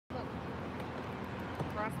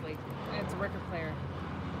Crossley. It's a record player.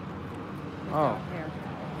 Oh.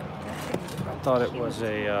 I thought it was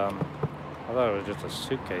a, I thought it was just a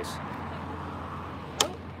suitcase.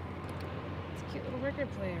 Oh. It's a cute little record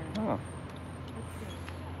player. Oh.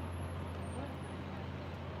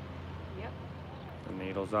 Yep. The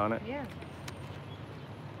needles on it. Yeah.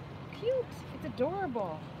 Cute. It's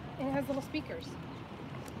adorable. And it has little speakers.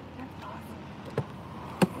 That's awesome.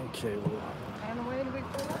 Okay, well, I don't know why anybody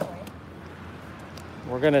put it that way.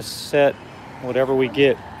 we're gonna set whatever we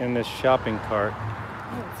get in this shopping cart.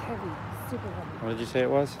 Oh, it's heavy. Super heavy. What did you say it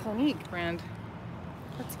was? Clinique brand.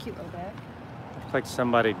 That's a cute little bag. Looks like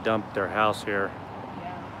somebody dumped their house here.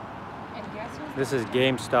 Yeah. And guess who's This is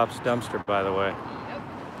GameStop's dumpster, by the way. Yep.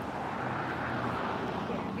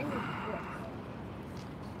 Yeah, they were good.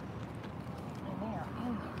 And they are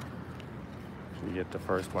in there. You get the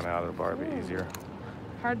first one out of the bar, it'll be easier.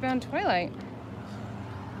 Hardbound Twilight.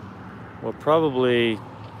 We'll probably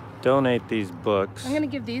donate these books. I'm gonna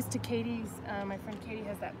give these to Katie's. My friend Katie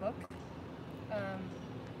has that book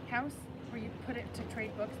house where you put it to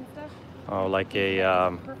trade books and stuff. Oh, like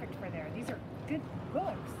a, perfect for there. These are good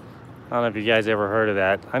books. I don't know if you guys ever heard of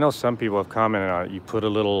that. I know some people have commented on it. You put a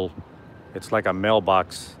little, it's like a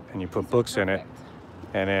mailbox, and you put books in it.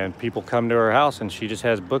 And then people come to her house, and she just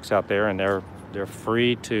has books out there, and they're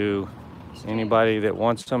free to anybody that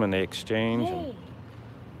wants them, and they exchange. Hey,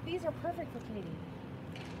 these are perfect for Katie.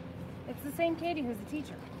 It's the same Katie who's the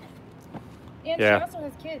teacher. And Yeah. she also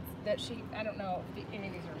has kids that she, I don't know if any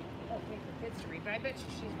of these are okay for kids to read, but I bet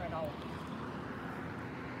she's read all of them.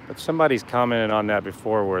 But somebody's commented on that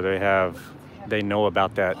before where they know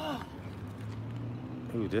about that.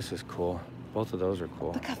 Ooh, this is cool. Both of those are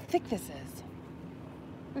cool. Look how thick this is.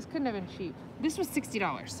 This couldn't have been cheap. This was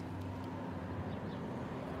 $60.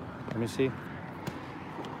 Let me see.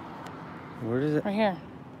 Where is it? Right here.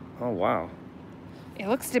 Oh, wow. It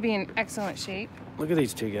looks to be in excellent shape. Look at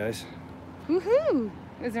these two guys. Woohoo!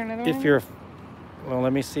 Is there another one? If you're, well,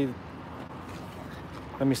 let me see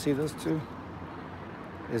those two.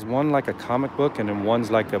 Is one like a comic book and then one's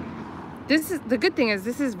like a... This is, the good thing is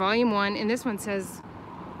this is volume 1 and this one says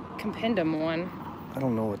Compendum 1. I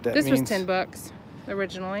don't know what that means. This was $10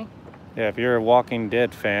 originally. Yeah, if you're a Walking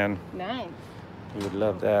Dead fan, Nice. you would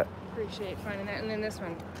love that. Appreciate finding that. And then this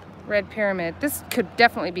one, Red Pyramid. This could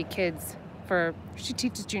definitely be kids for, she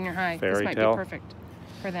teaches junior high. This Fairy might tale. be perfect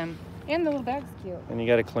for them. And the little bag's cute. And you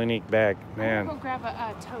got a Clinique bag, man. I'll go grab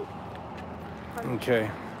a tote. Okay.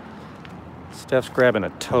 Steph's grabbing a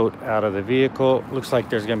tote out of the vehicle. Looks like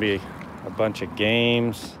there's gonna be a bunch of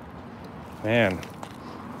games. Man,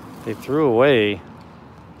 they threw away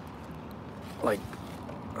like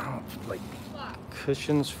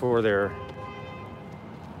cushions for their,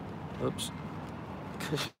 oops,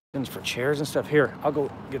 cushions for chairs and stuff. Here, I'll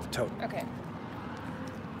go get the tote. Okay.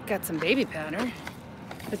 Got some baby powder.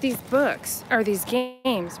 But these books, or these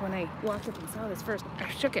games, when I walked up and saw this first, I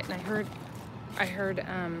shook it and I heard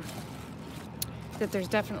that there's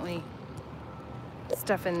definitely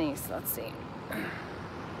stuff in these. Let's see.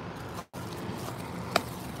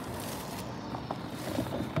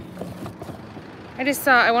 I just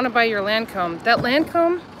saw, I want to buy your Lancome. That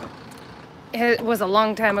Lancome, it was a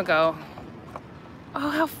long time ago.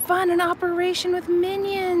 Oh, how fun, an operation with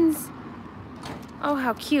Minions. Oh,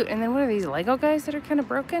 how cute. And then what are these Lego guys that are kind of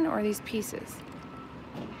broken, or are these pieces?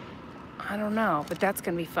 I don't know, but that's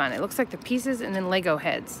gonna be fun. It looks like the pieces and then Lego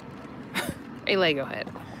heads. A Lego head.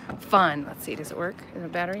 Fun. Let's see, does it work? Is it a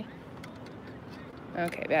battery?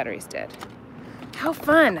 Okay, battery's dead. How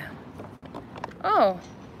fun. Oh.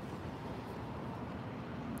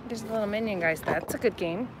 There's the little Minion guys. That's a good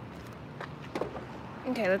game.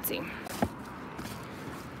 Okay, let's see.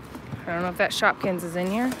 I don't know if that Shopkins is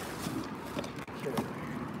in here.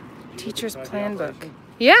 Teacher's plan book.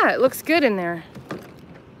 Yeah, it looks good in there.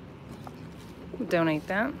 We'll donate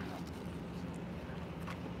that.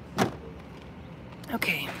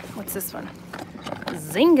 Okay, what's this one?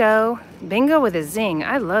 Zingo. Bingo with a zing.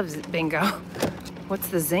 I love bingo. What's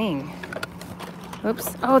the zing?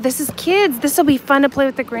 Oops. Oh, this is kids. This will be fun to play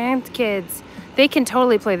with the grandkids. They can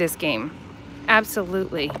totally play this game.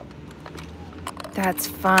 Absolutely. That's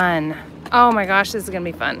fun. Oh my gosh, this is gonna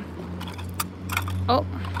be fun. Oh.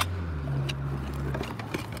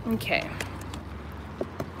 Okay.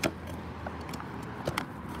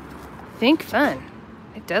 Think fun.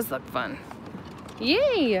 It does look fun.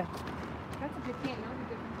 Yay! That's a good game. That would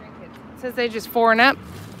be good for grandkids. It says ages 4 and up.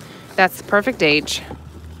 That's the perfect age.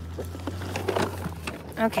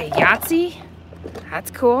 Okay, Yahtzee.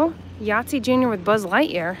 That's cool. Yahtzee Junior with Buzz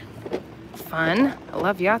Lightyear. Fun. I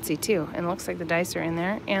love Yahtzee too. And it looks like the dice are in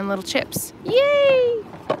there. And little chips. Yay!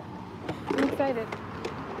 I'm excited.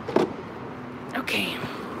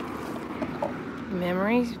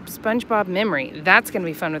 Memory, SpongeBob Memory. That's gonna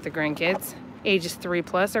be fun with the grandkids. Ages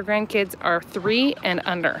 3+. Our grandkids are 3 and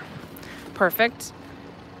under. Perfect.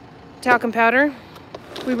 Talcum powder.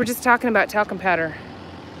 We were just talking about talcum powder.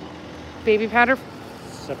 Baby powder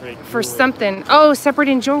for something. Oh,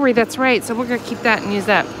 separating jewelry, that's right. So we're gonna keep that and use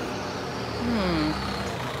that.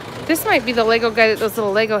 This might be the Lego guy that those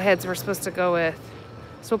little Lego heads were supposed to go with.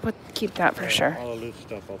 So we'll keep that for sure. All the loose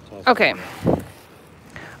stuff I'll toss. Okay.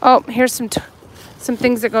 Oh, here's some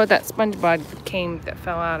things that go with that SpongeBob cane that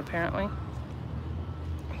fell out apparently.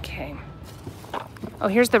 Okay. Oh,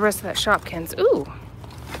 here's the rest of that Shopkins. Ooh.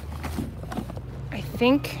 I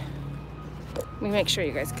think. Let me make sure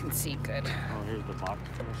you guys can see good. Oh, here's the box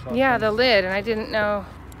from the Shopkins. Yeah, the lid, and I didn't know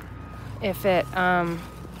if it.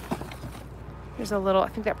 There's a little. I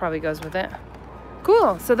think that probably goes with it.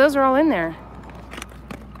 Cool. So those are all in there.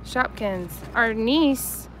 Shopkins. Our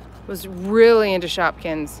niece was really into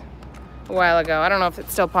Shopkins a while ago. I don't know if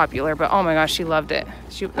it's still popular, but oh my gosh, she loved it.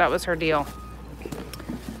 That was her deal.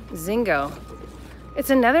 Zingo. It's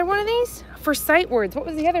another one of these for sight words. What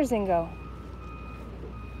was the other Zingo?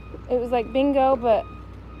 It was like bingo, but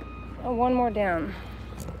one more down.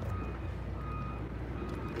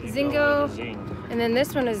 Zingo. And then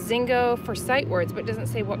this one is Zingo for sight words, but it doesn't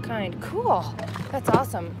say what kind. Cool. That's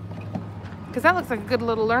awesome. Because that looks like a good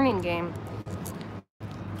little learning game.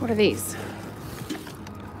 What are these?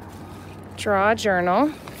 Draw journal.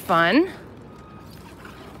 Fun.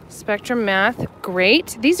 Spectrum math.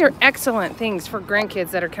 Great. These are excellent things for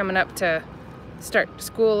grandkids that are coming up to start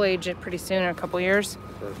school age pretty soon in a couple years.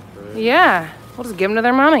 Yeah. We'll just give them to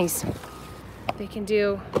their mommies. They can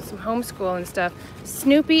do some homeschool and stuff.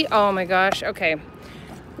 Snoopy. Oh my gosh. Okay.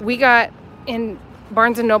 We got in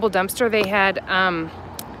Barnes & Noble dumpster, they had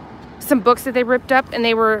some books that they ripped up, and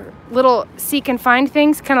they were little seek and find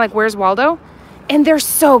things, kind of like Where's Waldo? And they're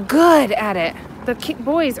so good at it. The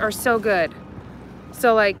boys are so good.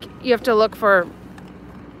 So like you have to look for,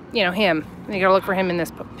 you know, him. You gotta look for him in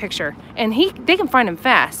this picture. And they can find him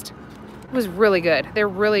fast. It was really good. They're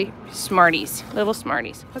really smarties, little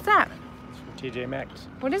smarties. What's that? TJ Maxx.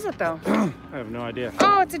 What is it though? I have no idea.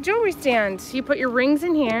 Oh, it's a jewelry stand. You put your rings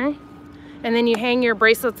in here, and then you hang your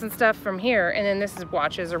bracelets and stuff from here, and then this is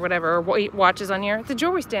watches or whatever, or watches on here. It's a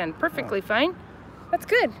jewelry stand. Perfectly fine. That's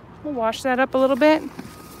good. We'll wash that up a little bit.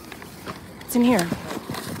 What's in here?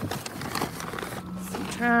 Some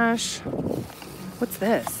trash. What's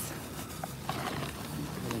this?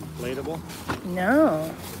 An inflatable?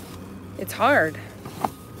 No. It's hard.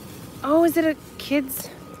 Oh, is it a kid's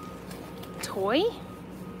toy?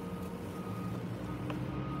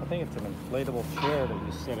 I think it's an inflatable chair that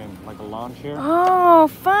you sit in, like a lawn chair. Oh,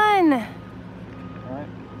 fun. All right.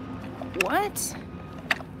 What?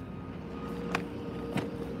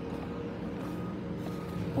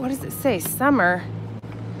 What does it say? Summer?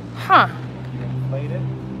 Huh. You inflate it.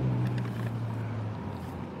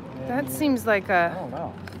 That seems like I a don't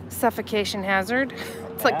know. suffocation hazard.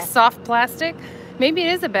 It's like soft plastic. Maybe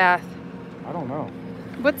it is a bath. I don't know.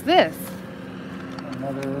 What's this?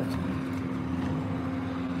 Another.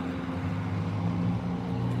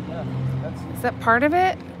 Yeah, that's. Is that part of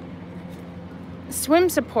it? Swim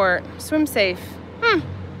support. Swim safe. All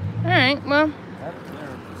right, well,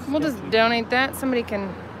 we'll just donate that. Somebody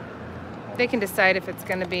can, they can decide if it's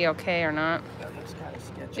gonna be okay or not. That looks kind of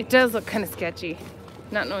sketchy. It does look kind of sketchy,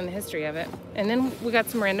 not knowing the history of it. And then we got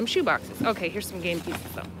some random shoe boxes. Okay, here's some game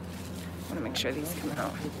pieces though. I wanna make sure these come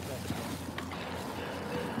out.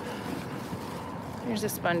 Here's a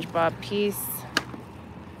SpongeBob piece.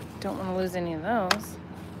 Don't wanna lose any of those.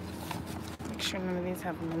 Make sure none of these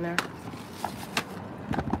have them in there.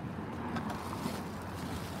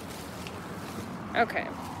 Okay.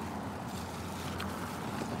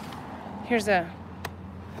 Here's a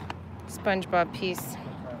SpongeBob piece.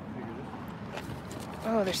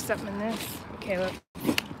 Oh, there's something in this. Okay, look.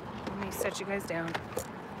 Let me set you guys down.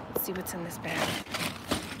 Let's see what's in this bag.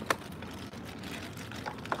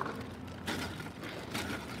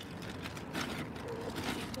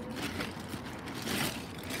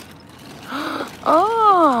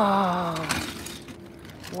 Oh!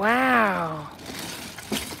 Wow.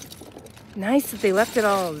 Nice that they left it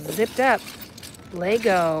all zipped up.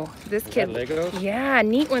 Lego. This kid. Legos? Yeah,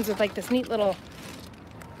 neat ones with like this neat little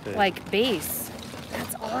like base.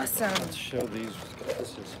 That's awesome. Let's show these.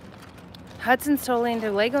 This is. Hudson's totally into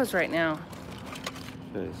Legos right now.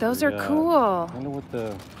 Okay, so Those are cool. I wonder what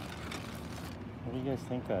the. What do you guys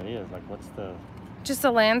think that is? Like, what's the? Just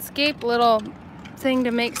a landscape little thing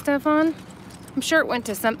to make stuff on. I'm sure it went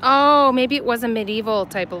to some. Oh, maybe it was a medieval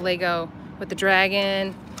type of Lego with the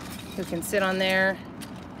dragon who can sit on there.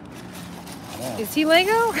 Yeah. Is he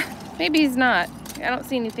Lego? Maybe he's not. I don't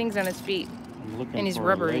see any things on his feet. I'm looking And he's for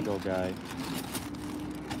rubbery. a Lego guy.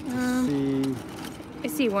 Let's see. I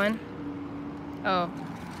see one. Oh,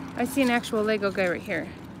 I see an actual Lego guy right here.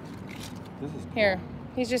 This is cool. Here,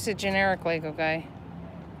 he's just a generic Lego guy.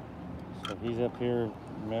 So he's up here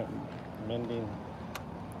mending.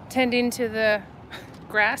 Tending to the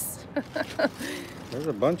grass. There's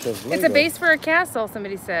a bunch of Lego. It's a base for a castle,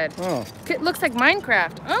 somebody said. Oh. It looks like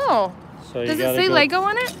Minecraft. Oh. So Does it say Lego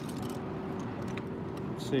on it?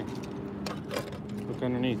 Let's see. Look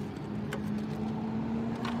underneath.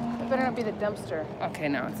 It better not be the dumpster. Okay,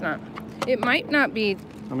 no, it's not. It might not be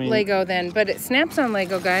I mean, Lego then, but it snaps on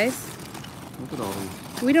Lego, guys. look at all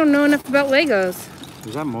these. We don't know enough about Legos.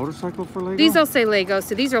 Is that motorcycle for Lego? These all say Lego,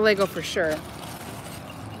 so these are Lego for sure.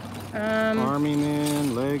 Army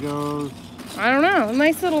Men, Legos. I don't know.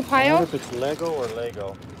 Nice little I pile. wonder if it's Lego or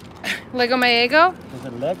Lego. Lego my ego? Is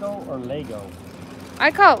it Lego or Lego?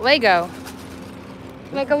 I call it Lego.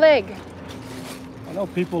 Like a leg. I know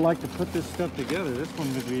people like to put this stuff together. This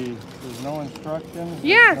one would be, there's no instructions.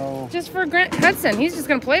 Yeah, No, just for Grant Hudson. He's just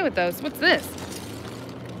gonna play with those. What's this?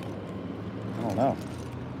 I don't know.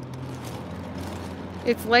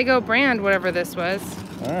 It's Lego brand, whatever this was.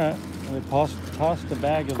 All right. They tossed a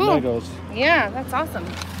bag of Cool. Legos. Yeah, that's awesome.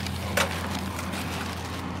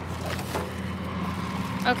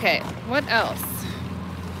 Okay, what else?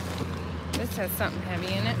 This has something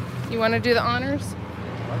heavy in it. You want to do the honors?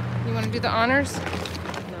 What? You want to do the honors?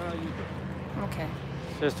 No, you do. Okay.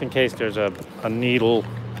 Just in case there's a needle,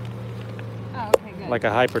 Oh, okay, good. like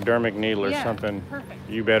a hypodermic needle or Yeah, something, perfect.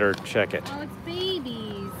 you better check it. Oh, it's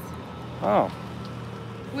babies Oh,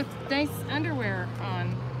 with nice underwear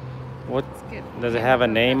on. what, It's good. does it have a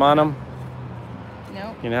name on them?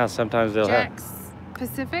 Nope. You know how sometimes they'll Jack's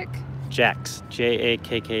Pacific. have Jacks,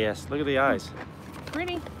 Jakks. Look at the eyes.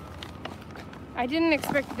 Pretty. I didn't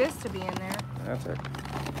expect this to be in there.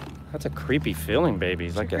 That's a creepy feeling, baby.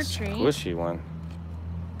 It's like a Trick or treat. squishy one.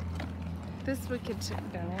 This we could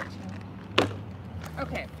donate to.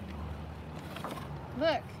 Okay.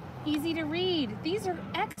 Look, easy to read. These are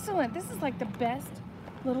excellent. This is like the best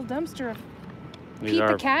little dumpster of These Pete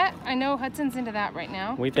are, the cat. I know Hudson's into that right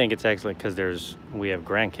now. we think it's excellent because we have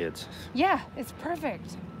grandkids. Yeah, it's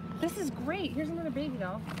perfect. This is great. Here's another baby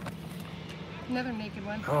doll. Another naked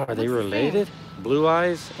one. Oh, are they What's the related? thing? Blue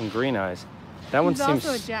eyes and green eyes. That one He's seems.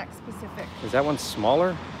 also a Jack's Pacific. Is that one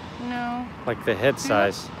smaller? No. Like the head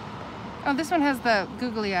size? Oh, this one has the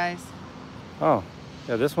googly eyes. Oh,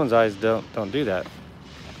 yeah. This one's eyes don't do that.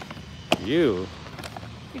 You.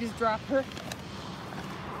 You just drop her.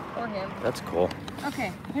 Or him. That's cool.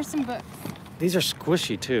 Okay, here's some books. These are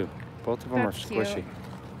squishy too. Both of them That's are cute. squishy.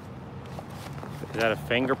 Is that a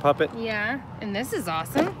finger puppet? Yeah, and this is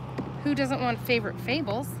awesome. Who doesn't want favorite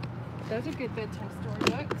fables? Those are good bedtime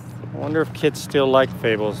story books. I wonder if kids still like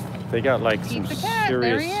fables. They got like Pete some the cat, there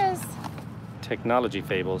serious he is. technology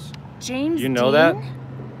fables. James You know Dean? that?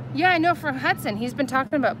 Yeah, I know from Hudson. He's been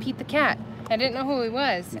talking about Pete the cat. I didn't know who he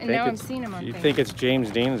was, You and think now I'm it's- seeing him on You things. think it's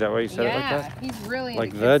James Dean? Is that why you said it like that? He's really Like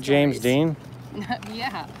into the kid James stories. Dean?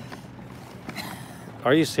 Yeah.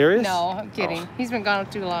 Are you serious? No, I'm kidding. Oh, He's been gone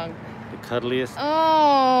too long. the cuddliest.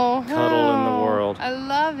 Oh, Cuddle in the world. I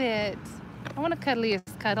love it. I want a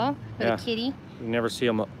cuddliest cuddle with Yeah. a kitty. You never see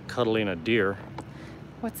them cuddling a deer.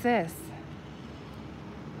 What's this?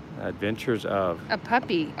 Adventures of. A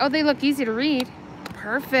puppy. Oh, they look easy to read.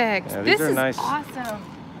 Perfect. Yeah, these this are is nice. awesome.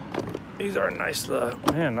 These are nice.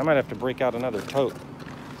 Man, I might have to break out another tote.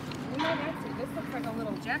 We might have to. This looks like a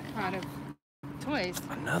little jackpot of toys.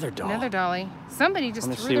 Another doll. Another dolly. Somebody just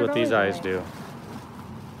Let me threw see their what these dollies eyes away. do.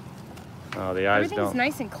 Oh, the eyes Everything's don't.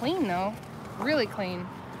 nice and clean though. Really clean.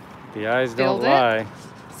 The eyes don't Build it. lie.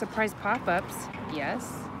 Surprise pop-ups.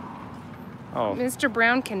 Yes. Oh, Mr.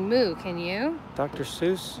 Brown can moo, can you? Dr.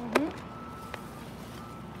 Seuss.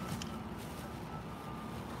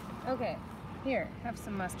 Okay, here, have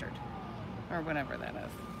some mustard. Or whatever that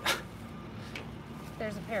is.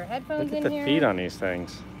 There's a pair of headphones Look at in the here. feet on these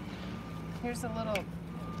things. Here's a little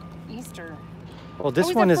Easter. Oh, this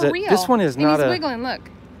he's one up is for a. real. This one is And not he's a. wiggling, look.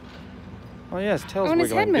 Oh yeah, his tail's Oh, and his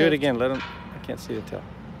wiggling. head Do it moved. again. Let him. I can't see the tail.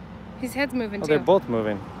 His head's moving Oh, too. they're both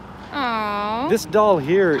moving. Aww. This doll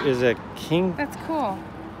here is a king That's cool.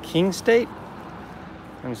 state.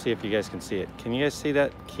 Let me see if you guys can see it. Can you guys see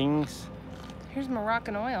that king's Here's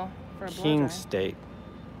Moroccan oil for a blow king dry. state?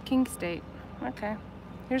 King State. Okay.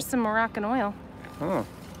 Here's some Moroccan oil. Oh.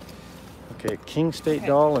 Okay, king state Okay.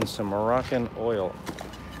 doll and some Moroccan oil.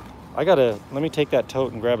 Let me take that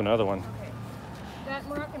tote and grab another one. Okay. That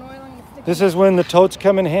Moroccan oil I'm gonna stick This in is when the totes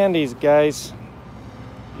come in handy, guys.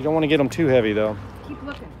 You don't want to get them too heavy though. Keep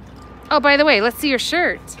looking. Oh, by the way, let's see your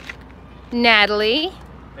shirt. Natalie.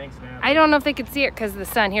 Thanks, Natalie. I don't know if they could see it because of the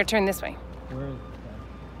sun. Here, turn this way. Where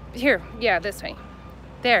is Here, yeah, this way.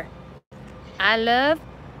 There. I love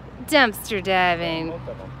dumpster diving. both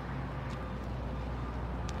of them.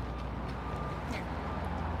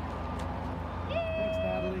 Thanks,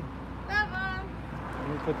 Natalie. Love 'em. Let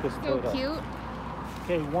me put this So tote up. cute.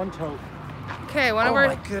 Okay, one tote. Okay, one of Oh our...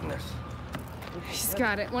 my goodness. She's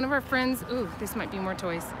got it. One of our friends... Ooh, this might be more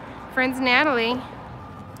toys. Friends Natalie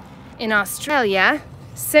in Australia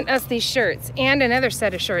sent us these shirts and another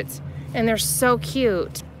set of shirts. And they're so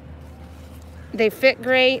cute. They fit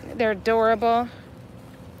great. They're adorable.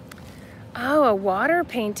 Oh, a water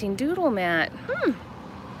painting doodle mat.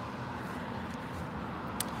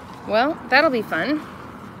 Well, that'll be fun.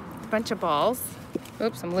 A bunch of balls.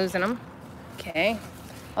 Oops, I'm losing them. Okay,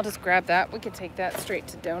 I'll just grab that. We could take that straight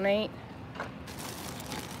to donate.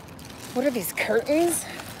 What are these curtains?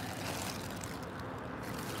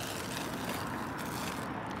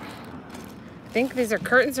 I think these are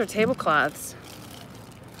curtains or tablecloths.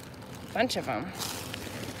 Bunch of them.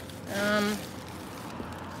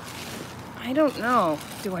 I don't know.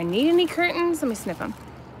 Do I need any curtains? Let me sniff them.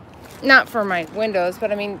 Not for my windows,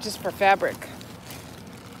 but I mean just for fabric.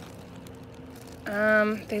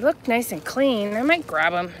 They look nice and clean. I might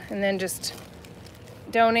grab them and then just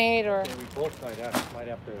donate or... Yeah, we both might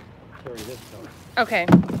have to carry this tote. Okay.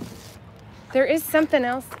 There is something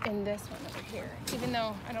else in this one over here, even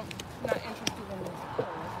though I'm not interested in this color.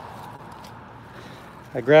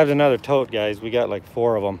 I grabbed another tote, guys. We got like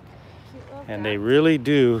 4 of them. And they really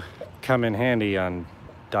do come in handy on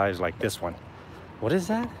dives like this one. What is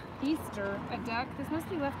that? Easter, a duck. This must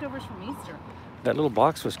be leftovers from Easter. That little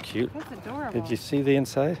box was cute. That's adorable. Did you see the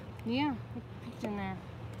inside? Yeah, it peeked in there.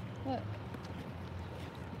 Look.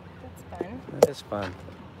 That's fun. That is fun.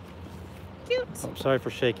 Cute. I'm sorry for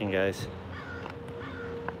shaking, guys.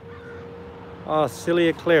 Oh,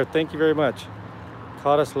 Celia Claire, thank you very much.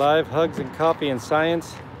 Caught us live. Hugs and coffee and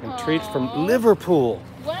science and treats Aw. from Liverpool.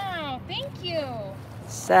 Wow, thank you.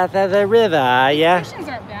 South of the river, yeah. Questions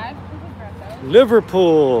aren't bad. We can grab those.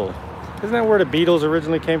 Liverpool. Isn't that where the Beatles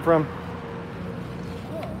originally came from?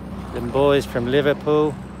 Oh, Them boys from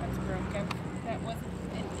Liverpool. that's broken. That wasn't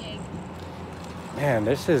an egg. Man,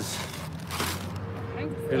 this is...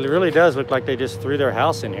 Thanks. It really does look like they just threw their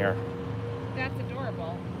house in here. That's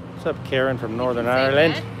adorable. What's up, Karen from Northern You can save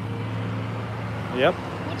Ireland? that. Yep.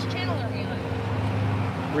 Which channel are we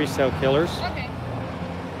on? Resale Killers. Okay.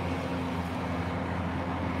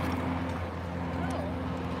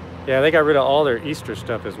 Yeah, they got rid of all their Easter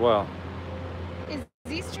stuff as well. Oh,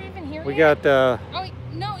 is Easter even here We yet? got, Oh,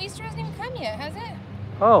 no, Easter hasn't even come yet, has it?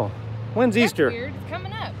 oh, when's That's Easter? weird. It's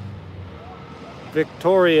coming up.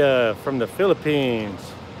 Victoria from the Philippines.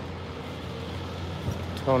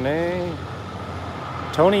 Tony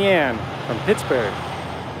Ann from Pittsburgh.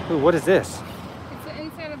 Ooh, what is this? It's the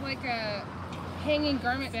inside of like a hanging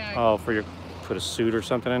garment bag. Oh, for your, put a suit or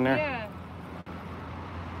something in there? Yeah.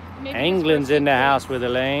 Maybe England's it's for in the suitcase. house with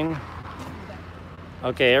Elaine.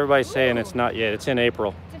 Okay, everybody's saying it's Ooh. not yet. It's in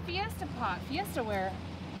April. It's a Fiesta pot, Fiesta wear.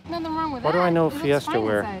 Nothing wrong with What that. do I know It looks Fiesta fine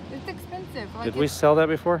wear? inside. It's expensive. Like Did we sell that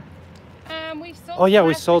before? We've sold Oh, yeah, we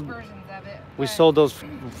plastic sold- versions of it. We but- sold those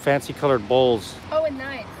fancy colored bowls Oh, and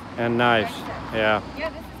knives. and knives. Yeah. Yeah,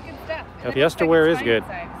 this is good stuff. Yeah, And it Fiesta looks like wear it's is fine good.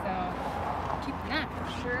 inside, so keep that for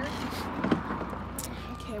sure.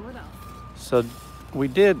 Okay, what else? So we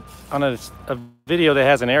did on a video that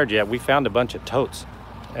hasn't aired yet. We found a bunch of totes,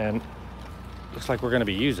 and looks like we're going to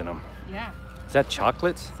be using them. Yeah. Is that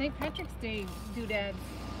chocolates? St. Patrick's Day doodads.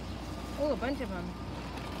 Oh, a bunch of them.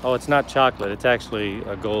 Oh, it's not chocolate. It's actually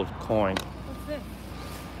a gold coin. What's this?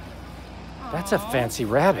 That's a Aw. fancy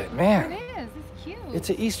rabbit, It man. is. It's cute. It's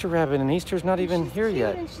an Easter rabbit, and Easter's not even She's here cute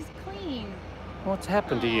yet. And she's clean. What's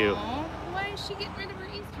happened to you? Aw, why is she getting rid of her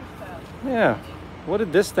Easter stuff? Yeah. What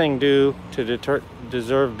did this thing do to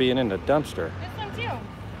deserve being in the dumpster? This one too.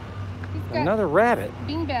 He's got Another rabbit.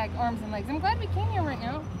 beanbag arms and legs. I'm glad we came here right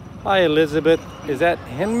now. Hi, Elizabeth. Is that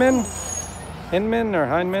Hinman? Hinman or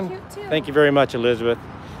Heinman? Cute too. Thank you very much, Elizabeth.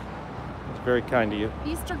 It's very kind of you.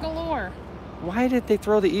 Easter galore. Why did they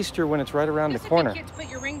throw the Easter when it's right around Just the if corner? you get to put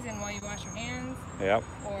your rings in while you wash your hands, Yep.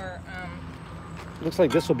 or Looks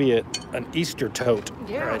like this will be an Easter tote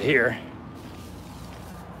Yeah. right here.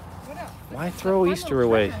 what else? Why This is a throw fun Easter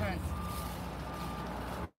little away? treasure hunt.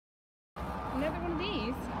 Another one of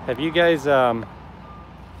these. Have you guys,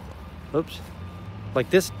 oops. Like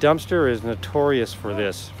this dumpster is notorious for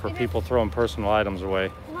this, for It is. people throwing personal items away.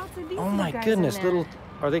 Lots of these. Oh little my guys goodness, in there. little,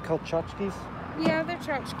 are they called tchotchkes? Yeah, they're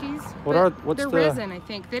tchotchkes. What but are- what's they're the- resin, I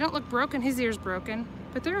think. They don't look broken. His ear's broken,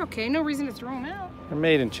 but they're okay. No reason to throw them out. They're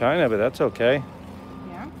made in China, but that's okay.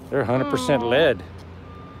 Yeah. They're 100% lead.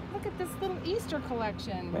 Look at this little Easter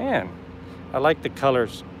collection. Man, I like the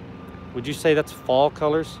colors. Would you say that's fall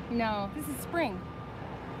colors? No, this is spring.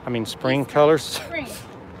 I mean spring Easter. colors? Spring.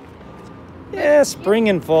 Yeah, spring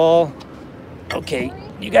and fall. Okay,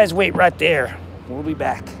 you guys wait right there. We'll be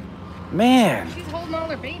back. Man, She's holding all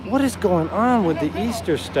her babies. what is going on with the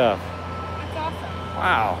Easter stuff? That's awesome.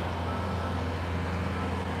 Wow.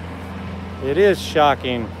 It is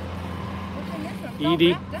shocking,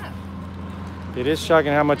 Edie. It is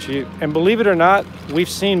shocking how much you, and believe it or not, we've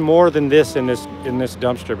seen more than this in this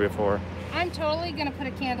dumpster before. I'm totally gonna put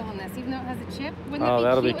a candle in this, even though it has a chip. Wouldn't Oh,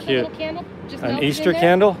 that be that'll be cute? cute. With a little candle? Just An melted Easter in there?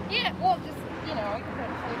 candle? Yeah, well, just, you know, I could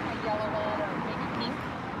put a yellow one or maybe pink.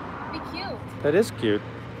 Be cute. That is cute.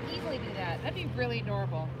 Easily do that. That'd be really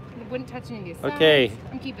adorable. It wouldn't touch any of these sides. Okay.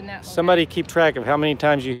 I'm keeping that one. Somebody keep track of how many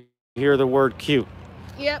times you hear the word cute.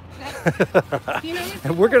 Yep. You know,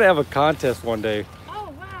 And we're gonna have a contest one day.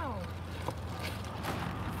 oh, wow.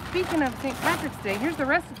 Speaking of St. Patrick's Day, here's the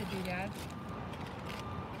rest of the doodads.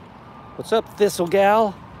 What's up, Thistle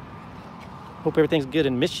Gal? Hope everything's good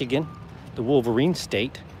in Michigan, the Wolverine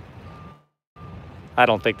state. I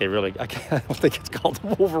don't think they really, I don't think it's called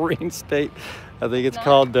the Wolverine state. I think it's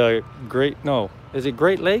called the is it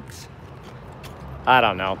Great Lakes? I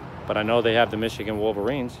don't know, but I know they have the Michigan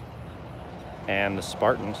Wolverines and the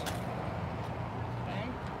Spartans.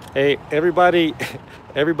 Hey, everybody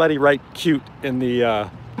write cute in the,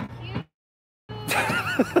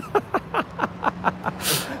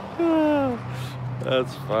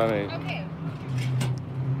 That's funny. Okay.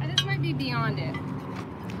 This might be beyond it.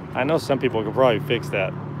 I know some people could probably fix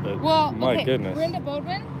that, but Well, my okay. goodness. Brenda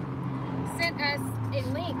Bodwin sent us a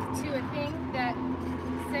link to a thing that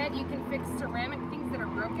said you can fix ceramic things that are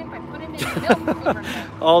broken by putting it in milk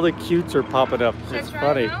overnight. All the cutes are popping up. Should It's I try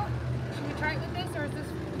funny. it out? Should we try it with this, or is this?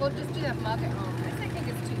 We'll just do that mug at home. I think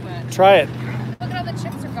it's too much. Try it. Look at all the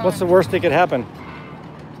chips are gone. What's the worst that could happen?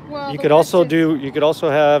 Well, You the could also chips- you could also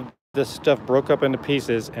have this stuff broke up into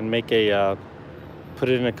pieces and make a put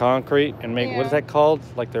it in a concrete and make what is Yeah. that called?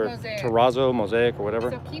 Like their Mosaic. terrazzo, mosaic, or whatever.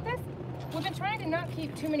 So keep it. We've been trying to not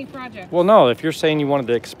keep too many projects. Well, no. If you're saying you wanted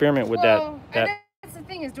to experiment with Well, that, and that's the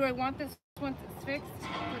thing is, do I want this once it's fixed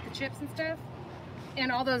with the chips and stuff,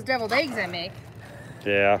 and all those deviled eggs I make?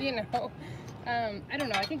 yeah. You know, I don't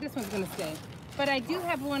know. I think this one's gonna stay, but I do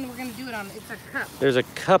have one we're gonna do it on. It's a cup. There's a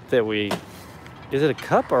cup that we. Is it a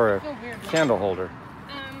cup or a So weird. candle holder?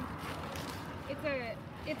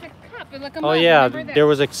 It's a cup. Like a Oh mug. yeah, Remember that? there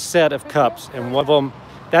was a set of cups, and one of them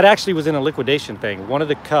that actually was in a liquidation thing. One of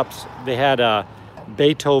the cups they had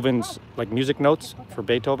Beethoven's like music notes for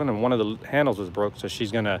Beethoven, and one of the handles was broke. So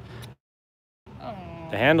she's gonna. Oh,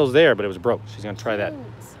 The handle's there, but it was broke. She's gonna try cute.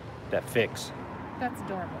 that fix. That's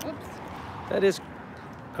adorable. Oops. That is.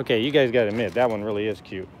 Okay, you guys gotta admit that one really is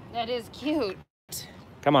cute. That is cute.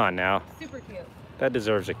 Come on now, Super cute. that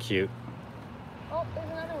deserves a cute. Oh, there's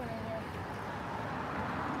another one in there.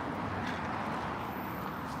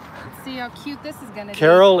 Let's see how cute this is gonna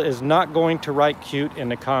Carol is not going to write cute in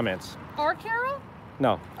the comments. be. Or Carol?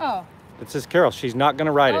 No, Oh. it says Carol. She's not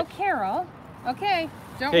gonna write Oh, it. Carol. Okay.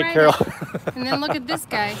 Don't Hey, write Carol. it. And then look at this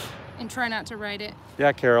guy and try not to write it.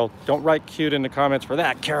 Yeah, Carol. Don't write cute in the comments for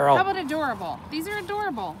that, Carol. How about adorable? These are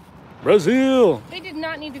adorable. Brazil. They did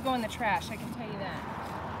not need to go in the trash, I can tell you that.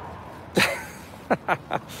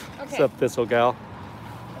 What's Okay. up, Thistle Gal?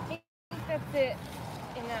 I think that's it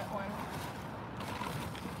in that one.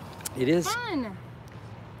 It is. Fun.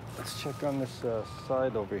 Let's check on this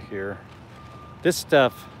side over here. This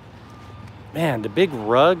stuff, man, the big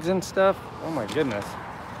rugs and stuff. Oh my goodness,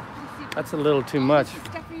 that's a little too much. This is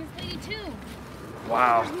stuff for this lady too.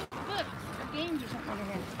 Wow. There's books or games or something over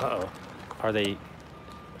here. Uh-oh. Are they,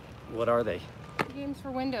 what are they? Games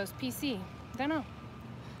for Windows, PC. Don't know.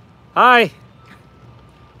 Hi.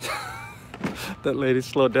 That lady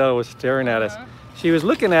slowed down and was staring at us. She was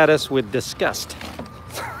looking at us with disgust.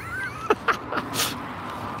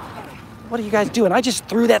 What are you guys doing? I just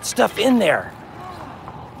threw that stuff in there.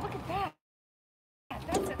 Look at that.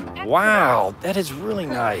 That's Wow, that is really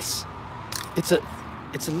nice. It's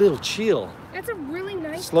a little chill. That's a really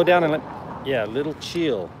nice Slow down and one. yeah, little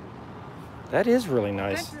chill. That is really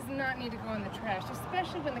nice. That does not need to go in the trash,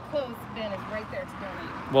 especially when the clothes bin is right there to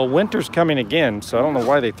donate. Well, winter's coming again, so I don't know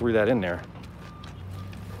why they threw that in there.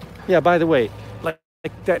 Yeah, by the way, like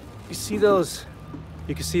that, you see those,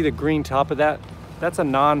 you can see the green top of that? That's a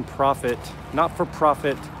non-profit,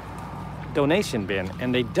 not-for-profit donation bin,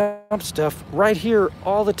 and they dump stuff right here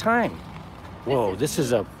all the time. Whoa, is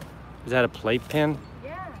that a playpen?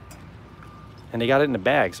 Yeah. And they got it in a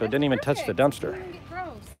bag, so it didn't even touch the Perfect. dumpster. It didn't get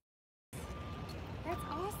gross. That's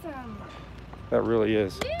awesome. That really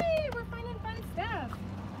is. Yay, we're finding fun stuff.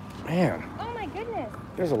 Man, Oh my goodness.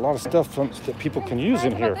 there's a lot of stuff that people can use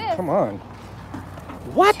in here. This. Come on.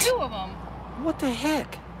 What? 2 of them. What the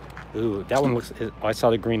heck? Ooh, that one looks, oh, I saw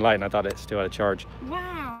the green light and I thought it still had a charge.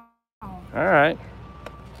 Wow. All right.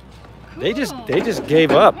 Cool. They just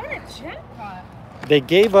gave up. What a jackpot. They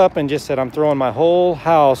gave up and just said, I'm throwing my whole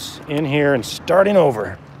house in here and starting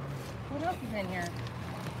over. What else is in here?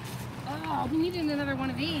 Oh, we needed another one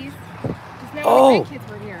of these. Now Oh, the grandkids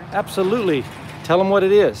were here. absolutely. Tell them what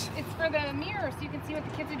it is. It's for the mirror, so you can see what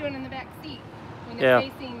the kids are doing in the back seat when they're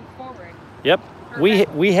facing forward. Yep.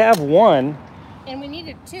 We have one. And we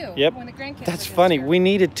needed 2. Yep. When the grandkids That's were funny. here. We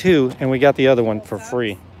needed 2 and we got the other one for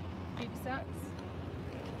free. Baby socks.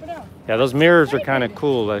 What else? Yeah, those mirrors are kind of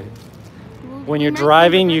cool. When you're might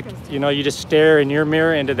driving, find you breakfast. you know, you just stare in your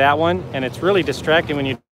mirror into that one, and it's really distracting when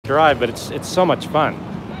you drive, but it's so much fun.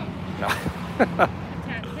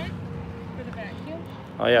 Attachment for the vacuum.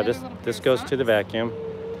 Oh yeah, Another little this pair goes of to the socks. vacuum.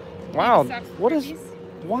 Wow, Baby socks for what is? babies.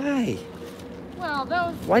 Why? Well,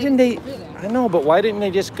 those. Why didn't they? fit in. I know, but why didn't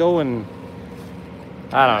they just go and?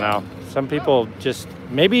 I don't know. Some people just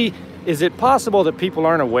maybe. Is it possible that people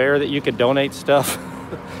aren't aware that you could donate stuff?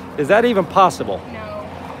 Is that even possible? No.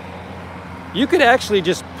 You could actually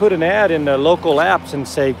just put an ad in the local apps and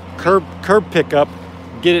say curb pickup,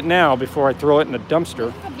 get it now before I throw it in the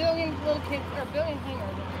dumpster. There's a billion little kids, or a billion hangers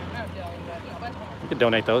in there. Not a billion, but a bunch of You them. could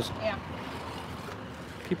donate those. Yeah.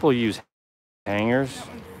 People use hangers. That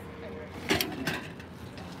one's under.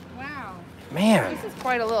 Wow. Man, This is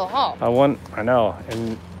quite a little haul. I know,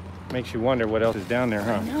 and makes you wonder what else is down there,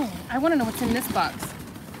 huh? No, I want to know what's in this box.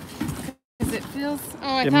 Because it feels.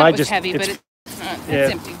 Oh, I It thought might it was just- heavy, but it's- it's not. Yeah,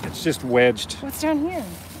 It's empty. it's just wedged. What's down here?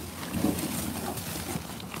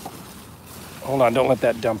 Hold on, don't let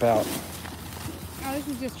that dump out. Oh, this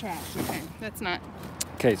is just trash. Okay, that's not.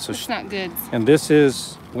 Okay, so That's not goods. and this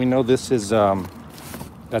is, we know this is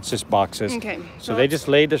that's just boxes. Okay. So they just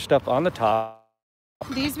laid their stuff on the top.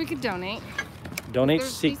 These we could donate. Donate They're-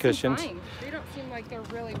 seat these seem cushions. fine. They don't seem like they're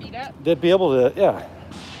really beat up. They'd be able to, yeah.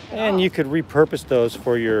 And Oh. you could repurpose those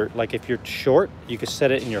for your, like if you're short, you could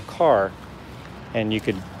set it in your car and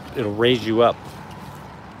it'll raise you up.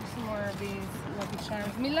 Some more of these Lucky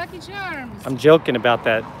Charms. Me Lucky Charms. I'm joking about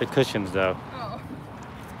that, the cushions though. Oh.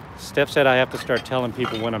 Steph said I have to start telling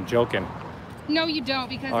people when I'm joking. No, you don't,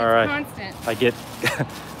 because All it's right. constant. I get,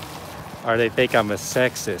 or they think I'm a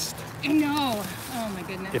sexist. No. Oh my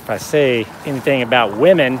goodness. If I say anything about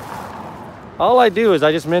women, all I do is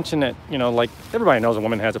I just mention that, you know, like everybody knows a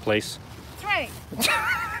woman has a place. That's right.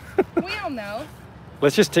 We all know.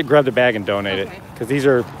 Let's just grab the bag and donate it. Okay.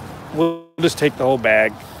 Because we'll just take the whole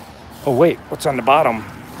bag. Oh wait, what's on the bottom?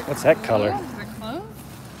 What's that color? Clothes? Is it clothes?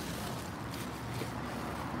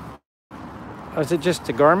 Oh, is it just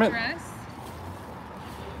a garment? Dress?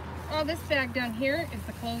 Oh, this bag down here is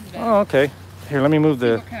the clothes bag. Oh, okay. Here, let me move See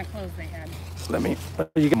the, what kind of clothes they had.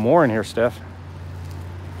 you get more in here, Steph.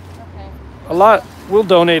 Okay. A lot, we'll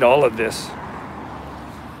donate all of this.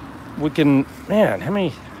 We can, man, how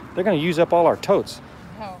many, they're gonna use up all our totes.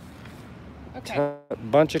 Oh. Okay. A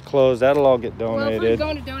bunch of clothes, that'll all get Well, if we're donated.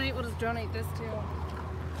 going to donate, we'll just donate this too.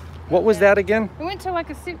 What was that again? It went to like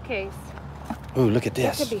a suitcase. Ooh, look at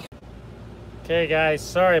That this. could be. Okay, guys,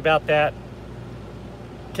 sorry about that.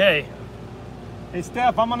 Okay. Hey,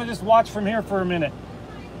 Steph, I'm gonna just watch from here for a minute.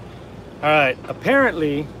 All right,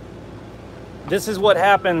 apparently, this is what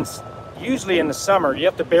happens usually in the summer. You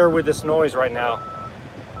have to bear with this noise right now.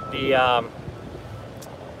 The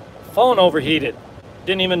phone overheated.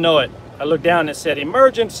 Didn't even know it. I looked down and it said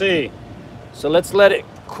emergency. So let's let it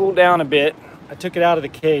cool down a bit. I took it out of the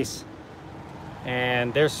case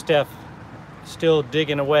and there's Steph still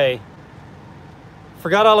digging away.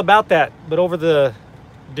 Forgot all about that, but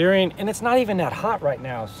and it's not even that hot right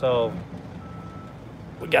now, so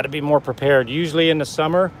we got to be more prepared. Usually in the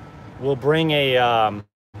summer, we'll bring an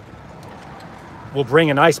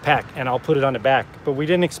ice pack and I'll put it on the back, but we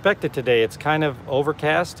didn't expect it today. It's kind of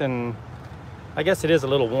overcast and I guess it is a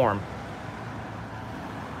little warm.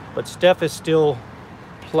 But Steph is still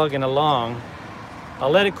plugging along. I'll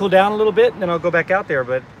let it cool down a little bit and then I'll go back out there,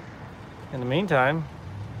 but in the meantime,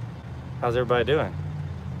 how's everybody doing?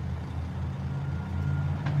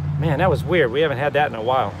 Man, that was weird. We haven't had that in a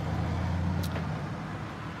while.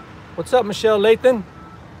 What's up, Michelle Lathan?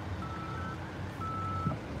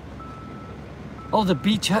 Oh, the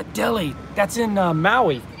Beach Hut Deli. That's in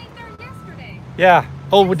Maui. I ate there yesterday. Yeah.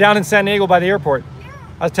 Oh, we're down in San Diego by the airport. Yeah.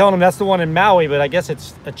 I was telling them that's the one in Maui, but I guess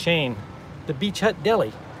it's a chain. The Beach Hut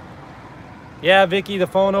Deli. Yeah, Vicky, the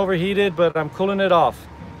phone overheated, but I'm cooling it off.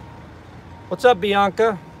 What's up,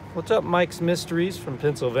 Bianca? What's up, Mike's Mysteries from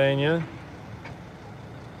Pennsylvania?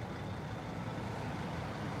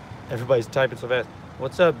 Everybody's typing so fast.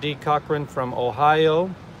 What's up, D. Cochran from Ohio?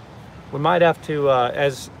 We might have to,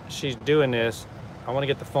 as she's doing this, I want to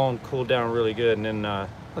get the phone cooled down really good, and then well,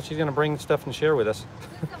 she's going to bring stuff and share with us.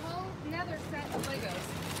 This is a whole another set of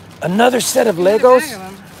Legos. Another set of Another Legos? bag of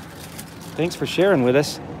them. Thanks for sharing with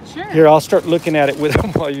us. Sure. Here, I'll start looking at it with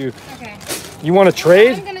them while you... Okay. You want to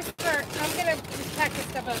trade? I'm gonna just pack this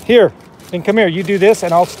stuff up. Here, then come here. You do this,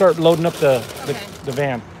 and I'll start loading up the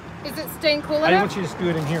van. Is it staying cool I enough? want you to just do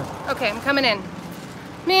it in here. Okay, I'm coming in.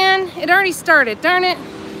 Man, it already started, darn it.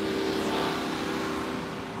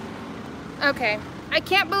 Okay, I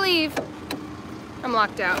can't believe I'm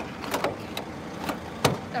locked out.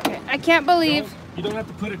 Okay, I can't believe. You don't have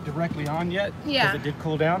to put it directly on yet. Yeah. Because it did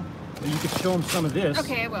cool down. But you could show them some of this.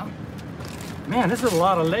 Okay, I will. Man, this is a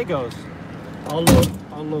lot of Legos. I'll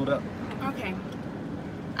load up. Okay.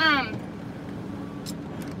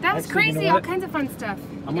 That was Actually, crazy. you know All what? kinds of fun stuff.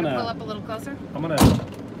 I'm You gonna pull up a little closer. I'm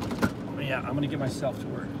gonna get myself to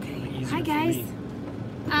work. Hi guys.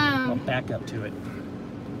 I'll back up to it.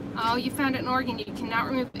 Oh, you found it in Oregon. You cannot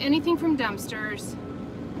remove anything from dumpsters.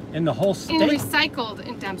 In the whole state? And recycled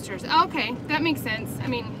in dumpsters. Oh, okay, that makes sense. I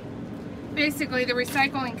mean, basically the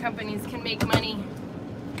recycling companies can make money.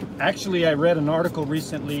 Actually, I read an article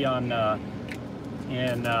recently on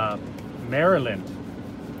in Maryland.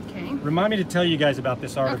 Okay. Remind me to tell you guys about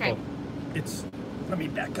this article. Okay. It's, let me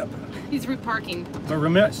back up. He's reparking. But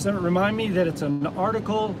remind me that it's an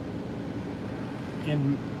article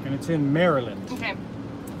and it's in Maryland. Okay.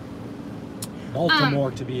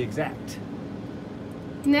 Baltimore to be exact.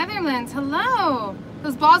 Netherlands, hello.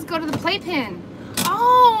 Those balls go to the playpen.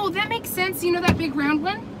 Oh, that makes sense. You know that big round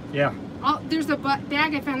one? Yeah. Oh, there's a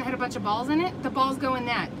bag I found that had a bunch of balls in it. The balls go in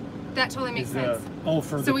that. That totally makes sense. Oh,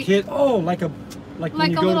 for So the kid. Oh, like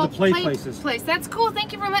when you a go little to the play places. place. That's cool.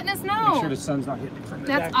 Thank you for letting us know. Make sure the sun's not hitting it from the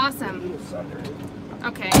That's back. awesome.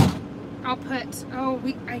 Okay. I'll put,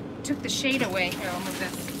 I took the shade away. Here, I'll move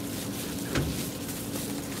this.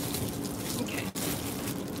 Okay.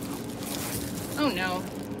 Oh no.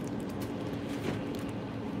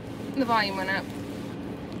 The volume went up.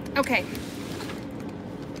 Okay.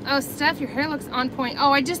 Oh, Steph, your hair looks on point.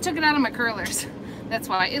 Oh, I just took it out of my curlers. That's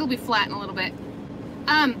why. It'll be flat in a little bit.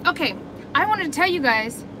 Okay. I wanted to tell you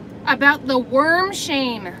guys about the worm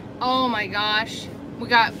shame. Oh my gosh. We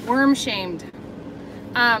got worm shamed.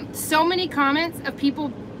 So many comments of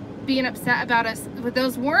people being upset about us with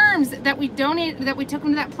those worms that we donated, that we took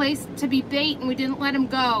them to that place to be bait and we didn't let them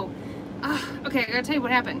go. Okay, I gotta tell you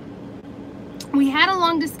what happened. We had a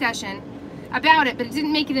long discussion about it, but it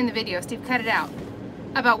didn't make it in the video. Steve cut it out.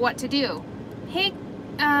 About what to do. Hey,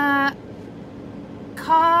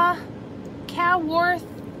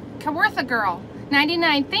 Kawartha girl,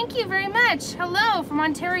 99. Thank you very much. Hello from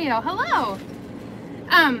Ontario. Hello.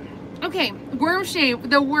 Okay, worm shame.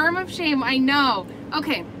 The worm of shame. I know.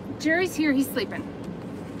 Okay, Jerry's here. He's sleeping.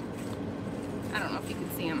 I don't know if you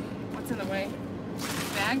can see him. What's in the way?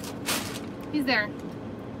 Bag. He's there.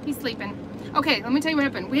 He's sleeping. Okay, let me tell you what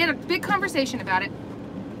happened. We had a big conversation about it.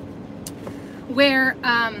 Where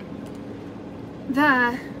I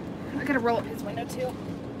gotta roll up his window too.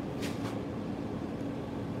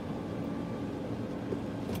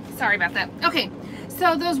 Sorry about that. Okay,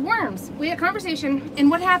 so those worms, we had a conversation,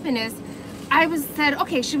 and what happened is I said,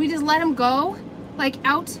 okay, should we just let them go, like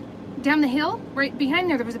out down the hill? Right behind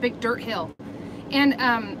there was a big dirt hill,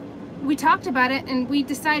 and we talked about it, and we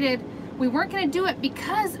decided we weren't going to do it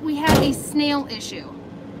because we had a snail issue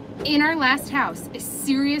in our last house, a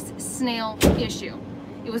serious snail issue.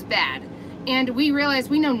 It was bad, and we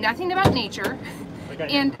realized we know nothing about nature.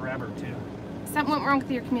 And grabber too. Something went wrong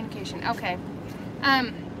with your communication. Okay.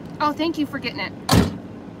 Oh, thank you for getting it.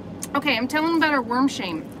 Okay, I'm telling them about our worm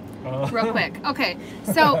shame real quick. Okay,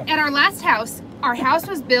 so at our last house, our house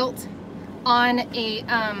was built on a,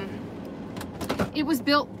 it was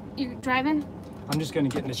built, you're driving? I'm just gonna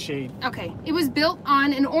get in the shade. Okay, it was built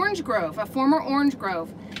on an orange grove, a former orange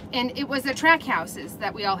grove. And it was the track houses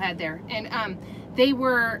that we all had there. And they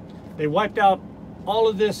wiped out all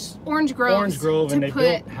of this orange grove and they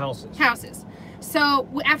built houses. So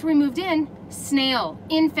after we moved in, snail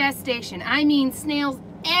infestation. I mean, snails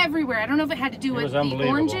everywhere. I don't know if it had to do with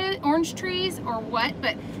the orange trees or what,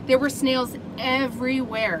 but there were snails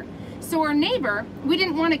everywhere. So our neighbor, we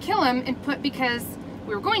didn't want to kill him and because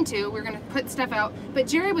we were going to put stuff out, but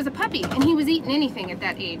Jerry was a puppy and he was eating anything at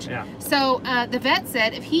that age. Yeah. So the vet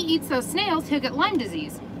said if he eats those snails, he'll get Lyme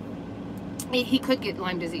disease. He could get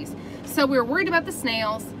Lyme disease. So we were worried about the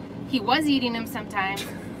snails. He was eating them sometimes.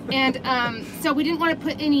 And so we didn't want to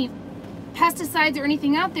put any pesticides or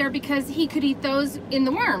anything out there because he could eat those in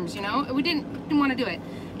the worms, you know? We didn't want to do it.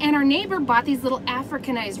 And our neighbor bought these little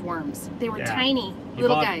Africanized worms. They were tiny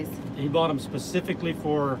little guys. He bought them specifically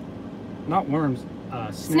for, not worms,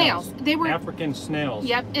 snails. They were African snails.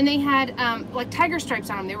 Yep, and they had like tiger stripes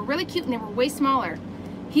on them. They were really cute and they were way smaller.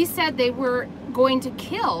 He said they were going to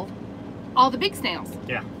kill all the big snails.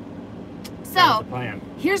 Yeah. So that was the plan.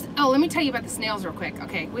 let me tell you about the snails real quick.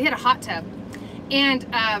 Okay, we had a hot tub. And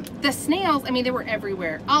the snails, I mean, they were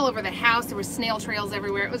everywhere. All over the house, there were snail trails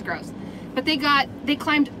everywhere. It was gross. But they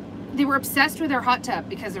were obsessed with our hot tub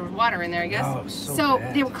because there was water in there, I guess. Oh, so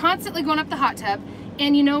bad. They were constantly going up the hot tub.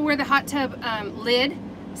 And you know where the hot tub lid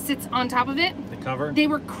sits on top of it? The cover? They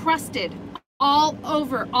were crusted all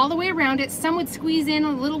over, all the way around it. Some would squeeze in,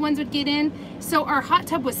 and the little ones would get in. So our hot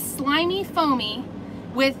tub was slimy, foamy,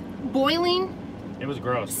 with boiling, it was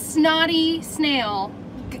gross, snotty snail.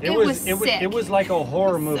 It was sick. It was like a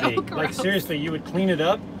horror movie. So like seriously, you would clean it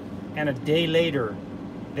up, and a day later,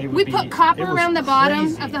 we put copper around the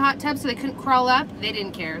bottom of the hot tub so they couldn't crawl up. They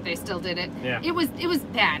didn't care. They still did it. Yeah. It was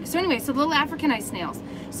bad. So anyway, so little Africanized snails.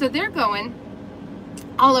 So they're going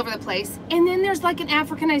all over the place, and then there's like an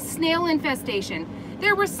Africanized snail infestation.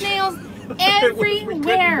 There were snails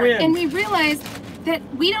everywhere, and we realized that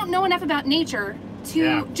we don't know enough about nature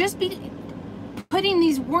to just be putting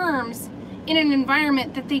these worms in an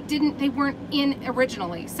environment that they weren't in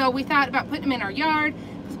originally. So we thought about putting them in our yard,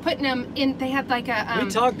 putting them in. They had like a.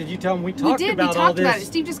 Did you tell them we talked about all this? We talked about it.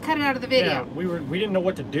 Steve just cut it out of the video. Yeah, we didn't know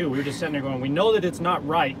what to do. We were just sitting there going, we know that it's not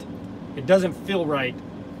right. It doesn't feel right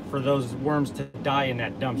for those worms to die in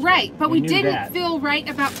that dumpster. Right, but we didn't feel right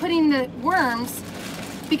about putting the worms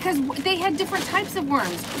because they had different types of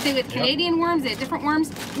worms. They had Canadian worms. They had different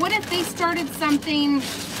worms. What if they started something?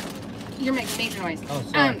 You're making major noise. Oh,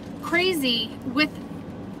 sorry. Crazy with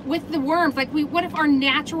the worms. Like what if our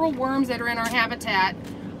natural worms that are in our habitat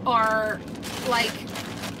are like,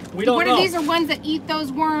 we don't know. These are ones that eat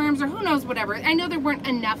those worms, or who knows, whatever. I know there weren't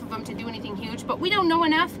enough of them to do anything huge, but we don't know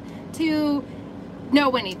enough to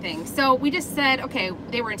know anything. So we just said, okay,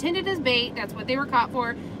 they were intended as bait. That's what they were caught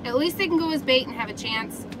for. At least they can go as bait and have a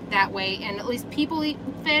chance that way. And at least people eat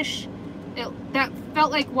fish. That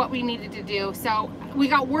felt like what we needed to do. So we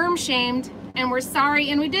got worm shamed, and we're sorry,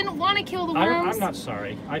 and we didn't want to kill the worms. I'm not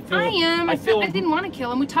sorry. I am. I didn't want to kill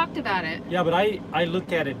them. We talked about it. Yeah, but I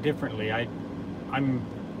look at it differently. I'm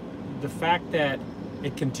the fact that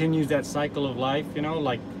it continues that cycle of life, you know,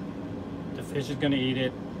 like the fish is going to eat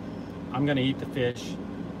it. I'm going to eat the fish.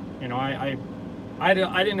 You know, I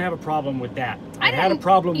didn't have a problem with that. I had a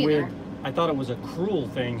problem with, I thought it was a cruel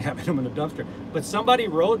thing having them in the dumpster. But somebody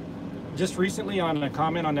wrote just recently on a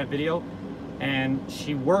comment on that video, and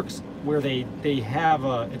she works where they have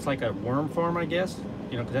it's like a worm farm, I guess,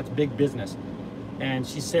 you know, because that's big business. And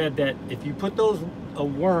she said that if you put a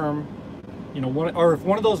worm, you know, if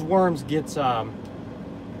one of those worms gets, I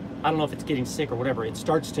don't know if it's getting sick or whatever, it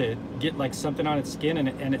starts to get like something on its skin,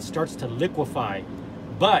 and it starts to liquefy.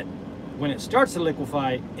 But when it starts to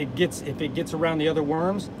liquefy, if it gets around the other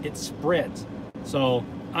worms, it spreads. So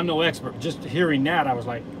I'm no expert. Just hearing that, I was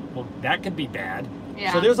like, well, that could be bad.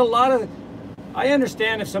 Yeah. So there's a lot of, I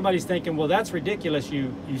understand if somebody's thinking, well, that's ridiculous.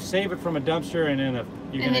 You save it from a dumpster and then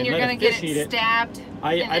you're going to let a fish eat it. Stabbed.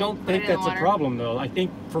 I don't think that's a problem, though. I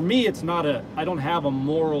think for me, it's not I don't have a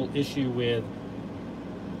moral issue with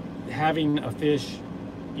having a fish,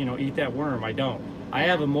 you know, eat that worm. I don't. I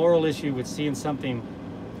have a moral issue with seeing something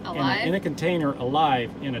in a container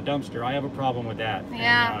alive in a dumpster. I have a problem with that.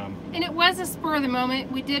 Yeah. And it was a spur of the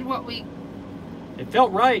moment. We did what we... It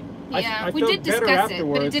felt right. Yeah, I we felt did better discuss afterwards.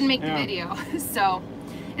 it, but it didn't make the video. So,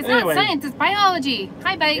 it's not science, it's biology.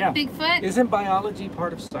 Hi, Bigfoot. Isn't biology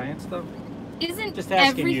part of science, though? Isn't Just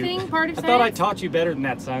asking everything part of science? I thought I taught you better than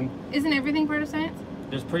that, son. Isn't everything part of science?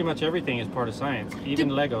 There's pretty much everything is part of science, even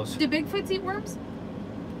Legos. Do Bigfoots eat worms?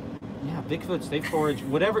 Yeah, Bigfoots, they forage,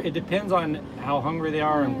 whatever. It depends on how hungry they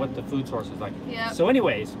are and what the food source is like. Yeah. So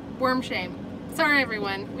anyways. Worm shame. Sorry,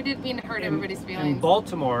 everyone. We didn't mean to hurt everybody's feelings. In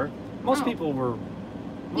Baltimore, most people were...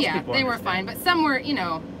 they were fine, but some were, you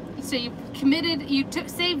know, so you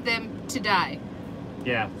saved them to die.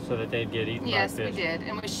 Yeah, so that they'd get eaten by fish. Yes, we did,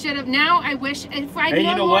 and we should have. Now I wish, if I'd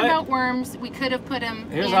known more about worms, we could have put them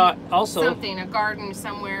in something, a garden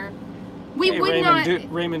somewhere. We would not.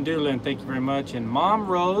 Raymond Doolin, thank you very much, and Mom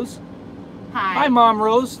Rose. Hi. Hi, Mom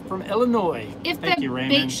Rose from Illinois. If the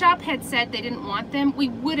bait shop had said they didn't want them, we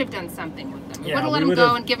would have done something with them. We would have let them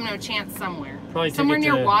go and given them a chance somewhere. Somewhere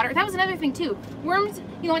near water. That was another thing too. Worms,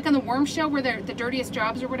 you know, like on the worm show where they're the dirtiest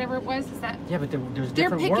jobs or whatever it was. Is that? Yeah, but there's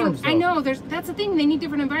different worms. Though. I know. That's the thing. They need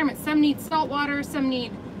different environments. Some need salt water. Some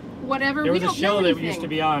need whatever. There was a show that we used to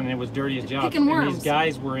be on, and it was Dirtiest Jobs. Picking worms. And these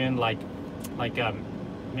guys were in like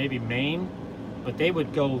maybe Maine, but they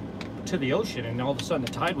would go to the ocean, and all of a sudden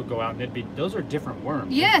the tide would go out, and those are different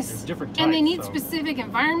worms. Yes. There's different types. And they need specific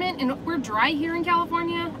environment, and we're dry here in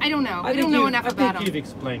California. I don't know. I We don't know enough I about think them. you've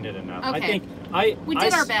explained it enough. Okay. I think We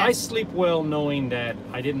did our best. I sleep well knowing that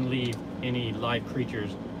I didn't leave any live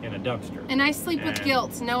creatures in a dumpster. And I sleep with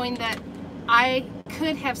guilt, knowing that I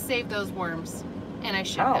could have saved those worms, and I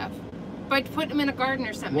should How? have. By putting them in a garden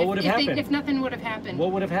or something. What would have happened? If nothing would have happened.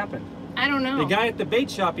 What would have happened? I don't know. The guy at the bait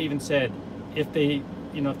shop even said, if they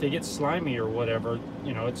get slimy or whatever,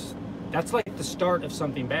 that's like the start of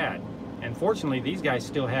something bad. And fortunately, these guys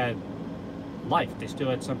still had life. They still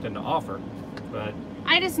had something to offer. But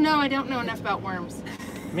I just know I don't know enough about worms.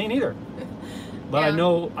 me neither. But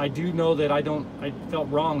Yeah. I do know that I felt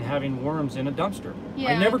wrong having worms in a dumpster.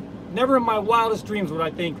 Yeah. I never in my wildest dreams would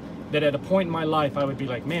I think that at a point in my life I would be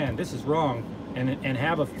like, man, this is wrong, and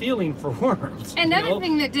have a feeling for worms. Another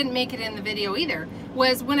thing that didn't make it in the video either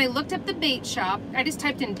was when I looked up the bait shop. I just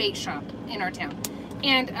typed in bait shop in our town,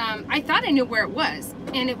 and I thought I knew where it was,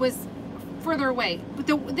 and it was further away. But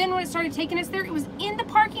then when it started taking us there, it was in the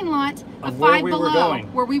parking lot of where Five we were Below,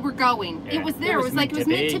 going. where we were going. Yeah, It was there. It was like it was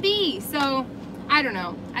meant to be. So I don't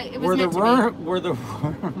know. It was meant to be. Were the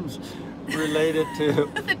worms related to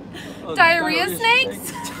Diarrhea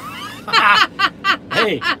snakes?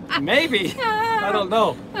 Hey, maybe. I don't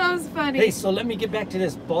know. That was funny. Hey, so let me get back to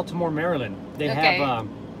this Baltimore, Maryland. They Okay. have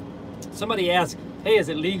somebody asked, hey, is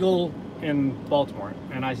it legal in Baltimore?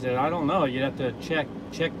 And I said, I don't know. You'd have to check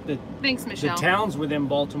the Thanks, the Michelle. towns within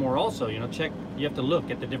Baltimore also. You have to look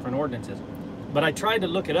at the different ordinances. But I tried to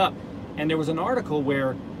look it up, and there was an article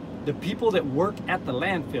where the people that work at the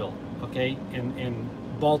landfill, okay, in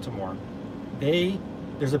Baltimore,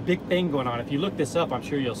 there's a big thing going on. If you look this up, I'm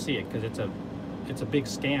sure you'll see it, because it's a big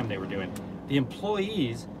scam they were doing. The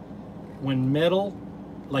employees, when metal,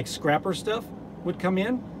 like scrapper stuff, would come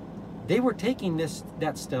in, they were taking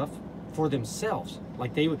that stuff for themselves.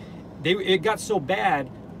 Like it got so bad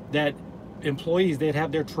that employees, they'd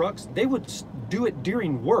have their trucks, they would do it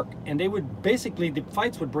during work, and they would basically, the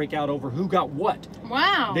fights would break out over who got what.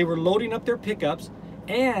 Wow. They were loading up their pickups,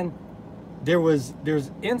 and there's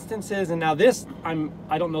instances, and now this,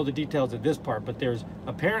 I don't know the details of this part, but there's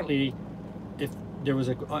apparently, if there was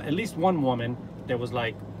at least one woman that was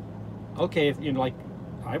like, okay, if like,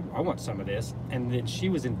 I want some of this, and then she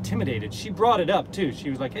was intimidated. She brought it up too. She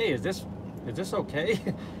was like, hey, is this okay?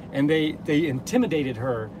 And they intimidated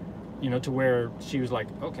her, to where she was like,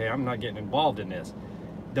 okay, I'm not getting involved in this.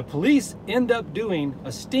 The police end up doing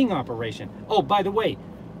a sting operation. Oh, by the way,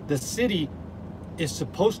 the city is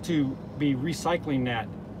supposed to be recycling that.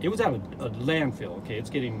 It was at a landfill, okay, it's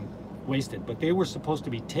getting wasted, but they were supposed to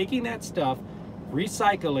be taking that stuff,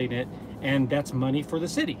 recycling it, and that's money for the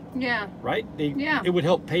city. Yeah. Right? Yeah. It would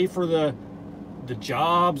help pay for the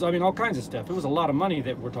jobs, I mean, all kinds of stuff. It was a lot of money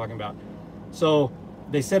that we're talking about. So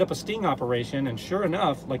they set up a sting operation, and sure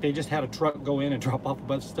enough, like, they just had a truck go in and drop off a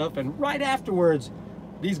bunch of stuff, and right afterwards,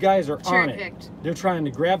 these guys are on it. They're trying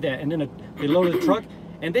to grab that, and then they loaded the truck,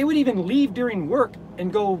 and they would even leave during work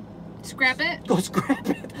and go scrap it. Go scrap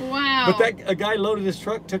it. Wow. But a guy loaded his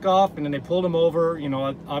truck, took off, and then they pulled him over.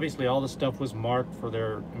 Obviously all the stuff was marked for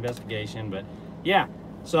their investigation, but yeah.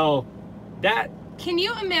 So that. Can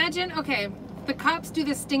you imagine? Okay, the cops do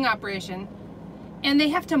this sting operation, and they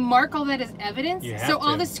have to mark all that as evidence. So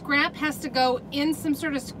all the scrap has to go in some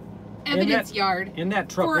sort of evidence yard. In that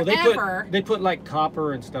truck. Forever. Well, they put like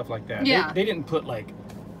copper and stuff like that. Yeah. They didn't put like,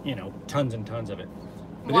 tons and tons of it.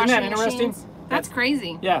 But Washing isn't that interesting? machines? That's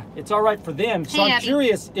crazy. Yeah, it's all right for them. So I'm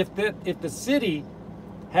curious if the city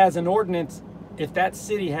has an ordinance, if that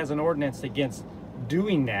city has an ordinance against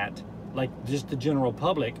doing that, like just the general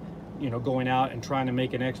public, going out and trying to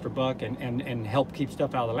make an extra buck and help keep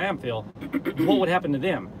stuff out of the landfill, what would happen to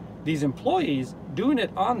them? These employees doing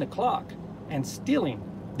it on the clock and stealing.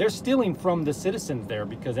 They're stealing from the citizens there,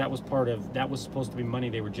 because that was supposed to be money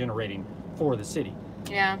they were generating for the city.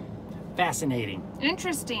 Yeah. Fascinating.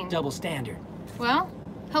 Interesting. Double standard. Well,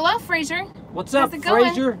 hello, Fraser. What's up,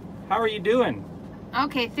 Fraser? How are you doing?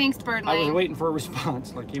 Okay, thanks, Birdley. I was waiting for a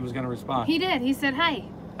response, like he was going to respond. He did. He said hi.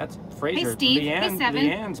 That's Fraser. Hey, Steve. Hey, Seven.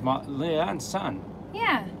 Leanne's son.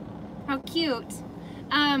 Yeah. How cute.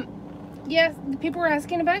 Yeah, people were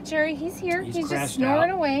asking about Jerry. He's here. He's just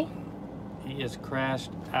snoring away. He is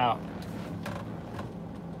crashed out.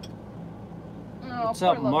 Oh, what's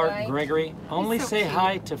up, Mark guy. Gregory? Only so say cute.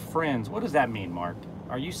 hi to friends. What does that mean, Mark?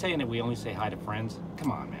 Are you saying that we only say hi to friends?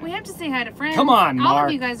 Come on, man. We have to say hi to friends. Come on, Mark. All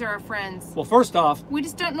of you guys are our friends. Well, first off, we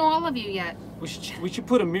just don't know all of you yet. We should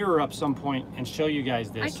put a mirror up some point and show you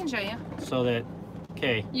guys this. I can show you. So that,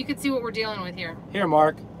 okay. You can see what we're dealing with here. Here,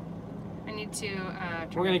 Mark. I need to.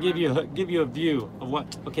 We're gonna give you a view of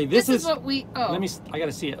what. Okay, this is what we. Oh. Let me. I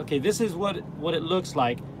gotta see it. Okay, this is what it looks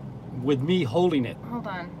like with me holding it. Hold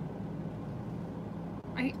on.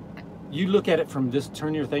 You look at it from this.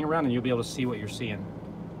 Turn your thing around, and you'll be able to see what you're seeing.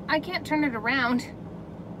 I can't turn it around.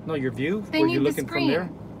 No, your view. They where need you're the looking screen from there.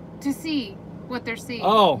 To see what they're seeing.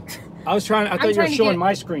 Oh, I was trying. I thought you were showing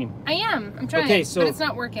my screen. I am. I'm trying. Okay, so but it's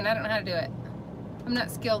not working. I don't know how to do it. I'm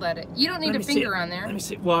not skilled at it. You don't need a finger on there. Let me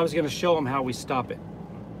see. Well, I was going to show them how we stop it.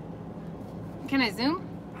 Can I zoom?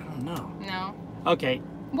 I don't know. No. Okay.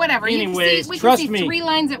 Whatever. Anyways, we trust can see me. 3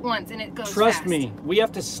 lines at once, and it goes Trust fast. me. We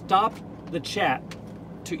have to stop the chat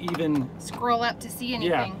to even scroll up to see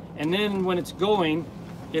anything. Yeah. And then when it's going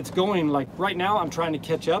like right now. I'm trying to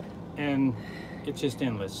catch up, and it's just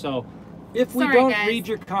endless. So if we don't read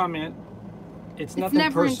your comment, it's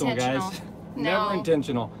nothing personal, guys. No. Never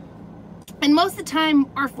intentional. And most of the time,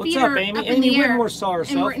 our feet are Amy? up in the air, Whitmore saw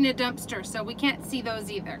herself. and we're in a dumpster, so we can't see those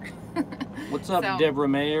either. What's up, Deborah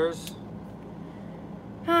Mayers?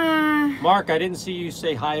 Uh, Mark, I didn't see you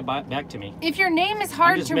say hi back to me. If your name is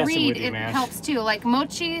hard to read, it helps too. Like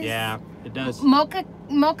Mochi's. Yeah, it does. Mocha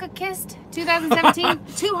Kissed 2017.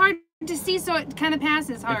 Too hard to see, so it kind of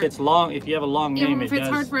passes hard. If it's long, if you have a long name, if it's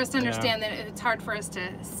hard for us to understand, then it's hard for us to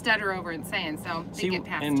stutter over and saying. So they get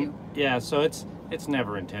past too. Yeah, so it's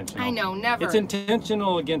never intentional. I know, never. It's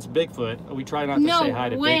intentional against Bigfoot. We try not to say hi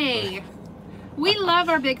to Bigfoot. We love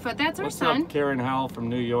our Bigfoot. That's our son. What's up, Karen Howell from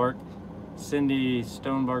New York? Cindy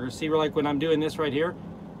Stonebarger. See, we're like when I'm doing this right here,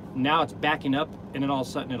 now it's backing up, and then all of a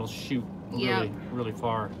sudden it'll shoot really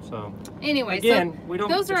far. So anyway, again, we don't.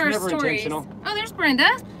 Those are our never stories. Intentional. Oh, there's Brenda.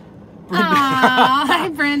 Aw, hi,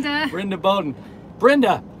 Brenda. Brenda Bowden.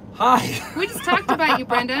 Brenda, hi. We just talked about you,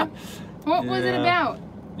 Brenda. What was it about?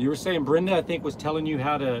 You were saying Brenda, I think, was telling you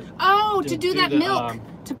how to. Oh, to do that milk.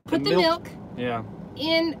 To put the milk. Yeah.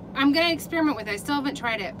 In, I'm gonna experiment with it. I still haven't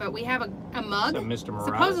tried it, but we have a mug, so Mr. Morales.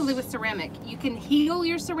 supposedly with ceramic. You can heal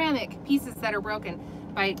your ceramic pieces that are broken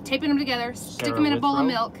by taping them together, stick them in a bowl of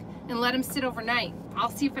milk, and let them sit overnight. I'll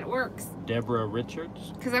see if it works. Deborah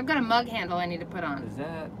Richards. Because I've got a mug handle I need to put on. Is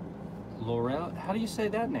that Laurel? How do you say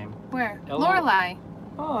that name? Where? Lorelei.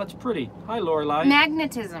 Oh, it's pretty. Hi, Lorelei.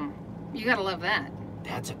 Magnetism. You gotta love that.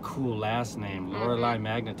 That's a cool last name, Lorelei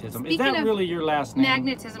Magnetism. Speaking Is that really your last name?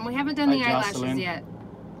 Magnetism. We haven't done the eyelashes yet.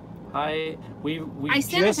 I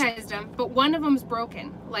sanitized them, but one of them's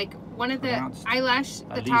broken. Like one of the eyelash,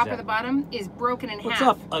 the top or the bottom, is broken in half. What's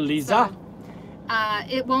up, Aliza?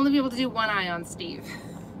 So, it will only be able to do one eye on Steve,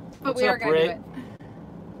 but we are gonna do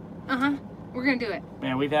it. We're gonna do it.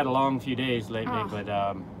 Man, we've had a long few days lately, but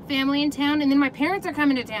family in town, and then my parents are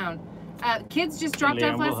coming to town. Kids just dropped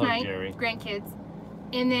off last night. Jerry. Grandkids.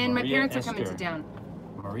 And then my parents are coming to town.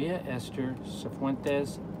 Maria Esther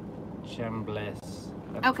Cifuentes Chambliss.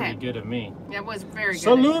 That's pretty good of me. That was very good.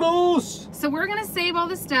 Saludos! So we're going to save all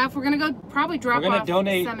this stuff. We're going to go probably drop off some and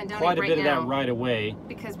donate quite a bit of that right away.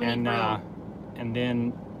 Because we need room. And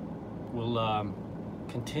then we'll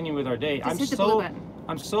continue with our day. Just hit the blue button.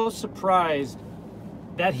 I'm so surprised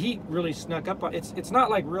that heat really snuck up on. It's not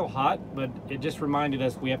like real hot, but it just reminded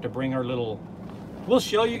us we have to bring our little. We'll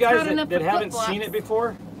show you guys that haven't seen it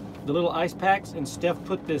before, the little ice packs, and Steph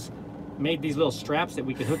made these little straps that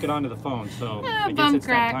we could hook it onto the phone. So I guess it's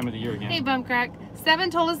that time of the year again. Hey, Bumcrack.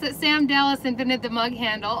 Steven told us that Sam Dallas invented the mug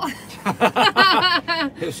handle.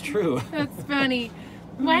 It's true. That's funny.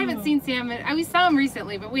 Well, I haven't seen Sam. We saw him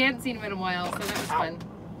recently, but we hadn't seen him in a while, so that was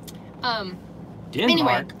fun.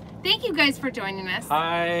 Anyway, thank you guys for joining us on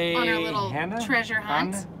our little treasure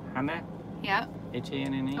hunt. Hannah? Yeah.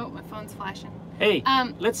 H-A-N-N-A. Oh, my phone's flashing. Hey,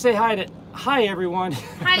 let's say hi everyone.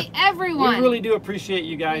 Hi everyone. We really do appreciate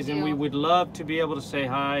you guys, and we would love to be able to say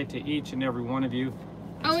hi to each and every one of you.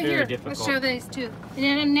 It's very difficult. Let's show these too.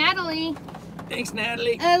 And then Natalie. Thanks,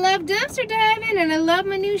 Natalie. I love dumpster diving, and I love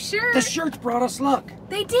my new shirt. The shirts brought us luck.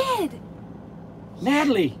 They did.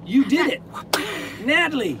 Natalie, you did it.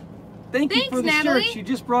 Natalie, thanks for the shirts. You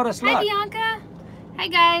just brought us luck. Hi, Bianca. Hi,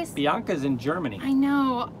 guys. Bianca's in Germany. I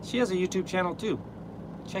know. She has a YouTube channel too.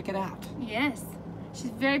 Check it out. Yes.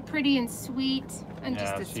 She's very pretty and sweet, and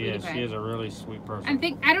just a sweetie pie. She is a really sweet person.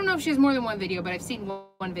 I don't know if she has more than one video, but I've seen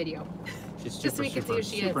one video. She's just so we can see who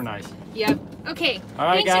she is. Super nice. Yep. Okay. All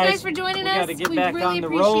right, thanks you guys for joining us. We really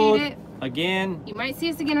appreciate it. Again. You might see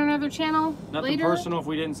us again on another channel Nothing personal if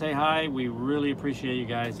we didn't say hi. We really appreciate you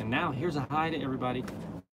guys. And now here's a hi to everybody.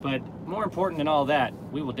 But more important than all that,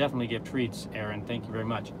 we will definitely give treats, Aaron. Thank you very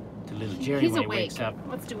much. To little Jerry when he wakes up.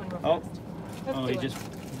 Let's do one real fast. He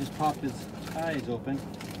just popped his eyes open.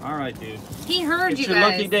 All right, dude. He heard you guys. It's your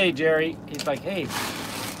lucky day, Jerry. He's like, hey,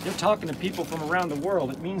 you're talking to people from around the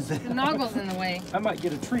world. It means that the noggle's in the way. I might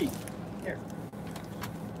get a treat. Here.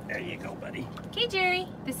 There you go, buddy. Okay, Jerry,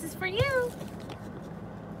 this is for you.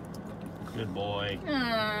 Good boy.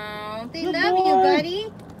 Oh, they Good love boy. you,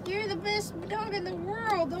 buddy. You're the best dog in the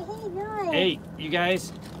world, the whole world. Hey, you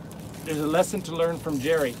guys, there's a lesson to learn from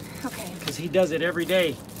Jerry. Okay. Because he does it every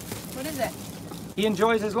day. What is it? He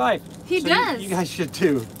enjoys his life. He So does. You guys should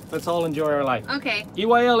too. Let's all enjoy our life. Okay.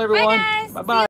 EYL, everyone. Bye, guys. Bye-bye.